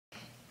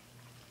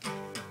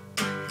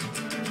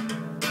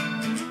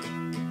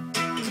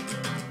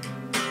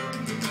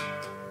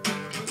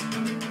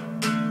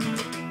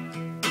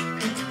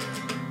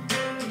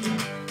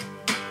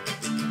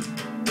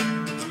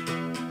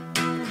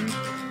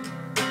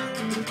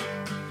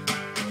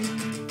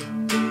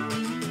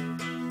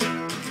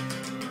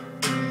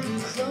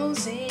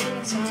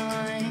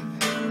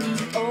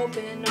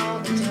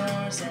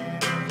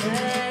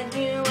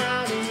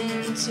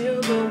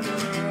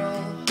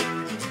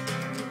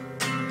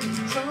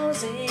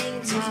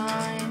closing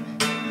time.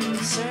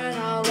 Turn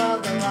all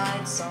of the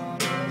lights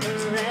on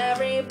over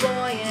every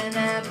boy and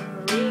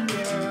every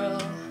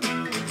girl.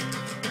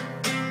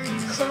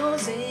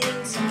 Closing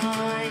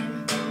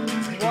time.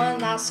 One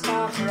last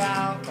call for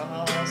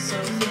alcohol,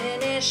 so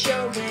finish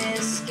your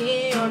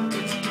whiskey or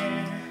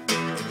beer.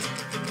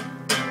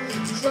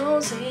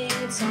 Closing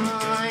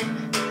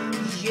time.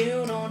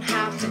 You don't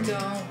have to go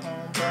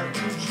home, but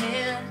you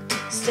can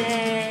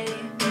stay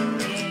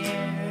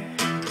here.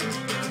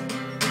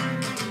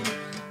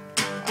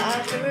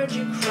 I heard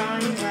you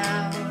crying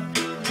loud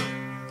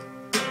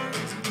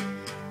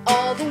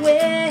all the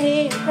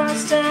way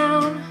across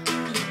town.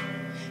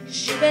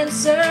 You've been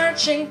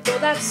searching for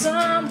that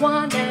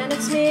someone, and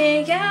it's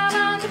me out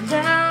on the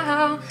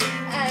prowl.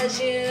 As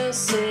you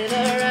sit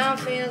around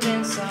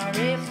feeling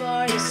sorry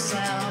for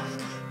yourself,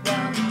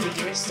 well, the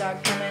years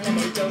start coming and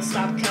they don't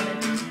stop coming.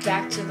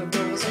 Back to the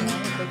rules and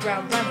on the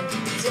ground running.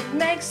 Does it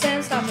make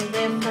sense not to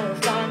live for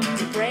fun?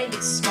 Your brain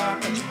gets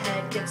smart but your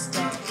head gets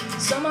dumb.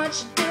 So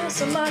much to do,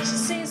 so much to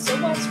see. So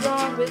what's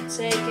wrong with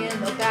taking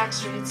the back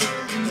streets?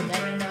 You'll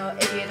never know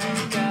if you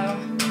don't go.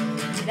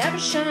 You never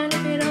shine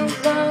if you don't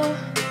glow.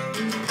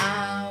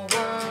 I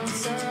want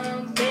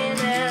something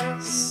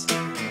else.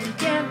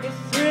 Get me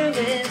through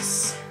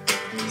this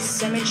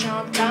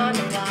semi-chomped kind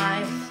of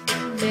life.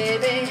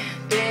 Baby,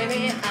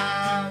 baby,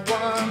 I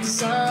want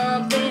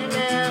something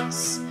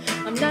else.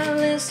 I'm not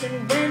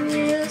listening when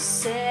you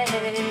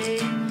say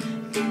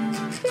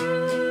goodbye.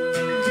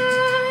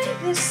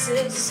 This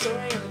is the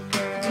story of a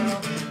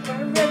girl,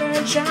 her river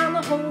and drown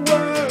the whole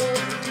world.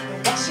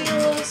 And while she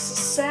looks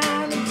so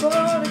sad in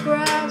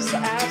photographs, I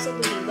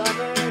absolutely love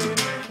her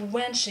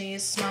when she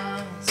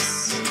smiles.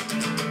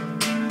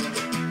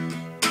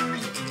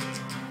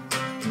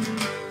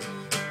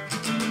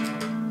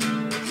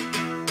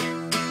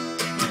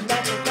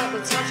 Imagine about the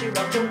time she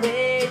walked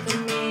away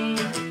from me.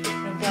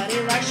 Nobody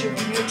likes you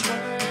when you're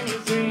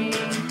 23.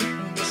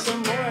 And you're still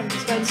more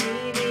amused by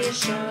TV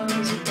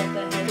shows. What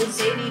the hell is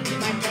ADD?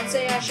 My friends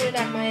say I should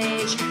act my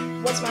age.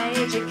 What's my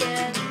age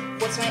again?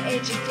 What's my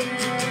age again?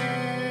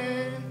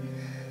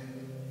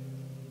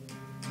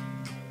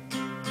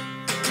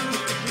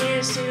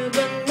 Here's to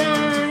the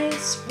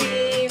nights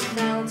we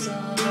felt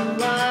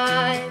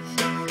alive.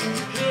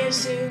 Here's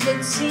to the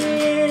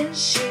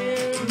tears you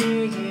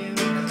knew you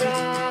would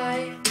cry.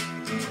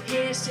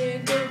 Here's to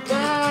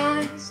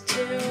goodbyes.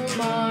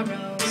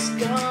 Tomorrow's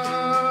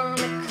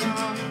gonna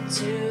come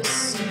too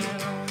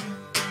soon.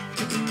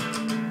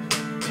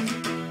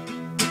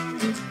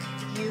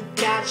 You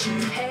got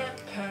your hair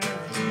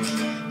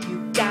permed, you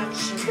got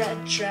your red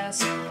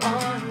dress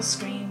on,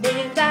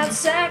 screaming that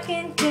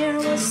second gear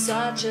was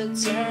such a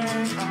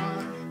turn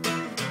on.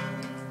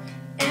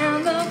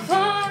 And the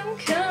fun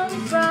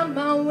come from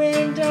my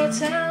window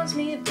tells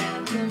me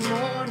that the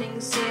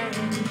morning's here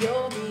and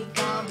you'll be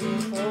gone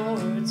before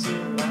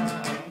too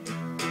long.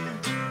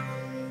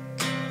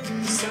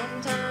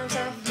 Sometimes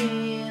I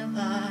feel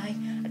like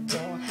I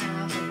don't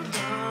have a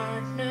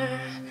partner.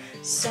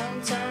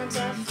 Sometimes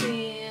I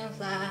feel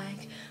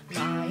like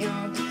my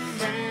only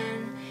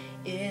friend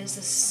is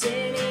the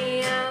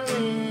city I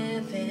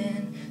live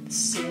in, the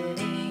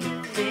city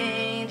of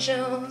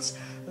angels.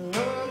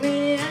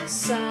 Lonely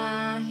as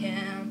I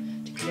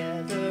am,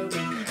 together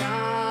we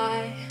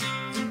cry.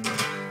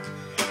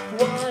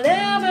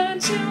 Whatever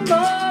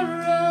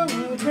tomorrow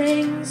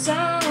brings,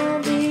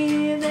 I'll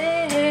be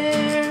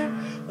there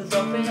with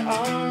open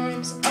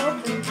arms,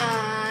 open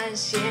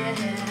eyes,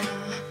 yeah.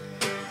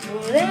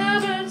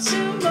 Whatever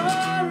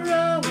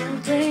tomorrow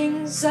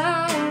brings,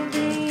 I'll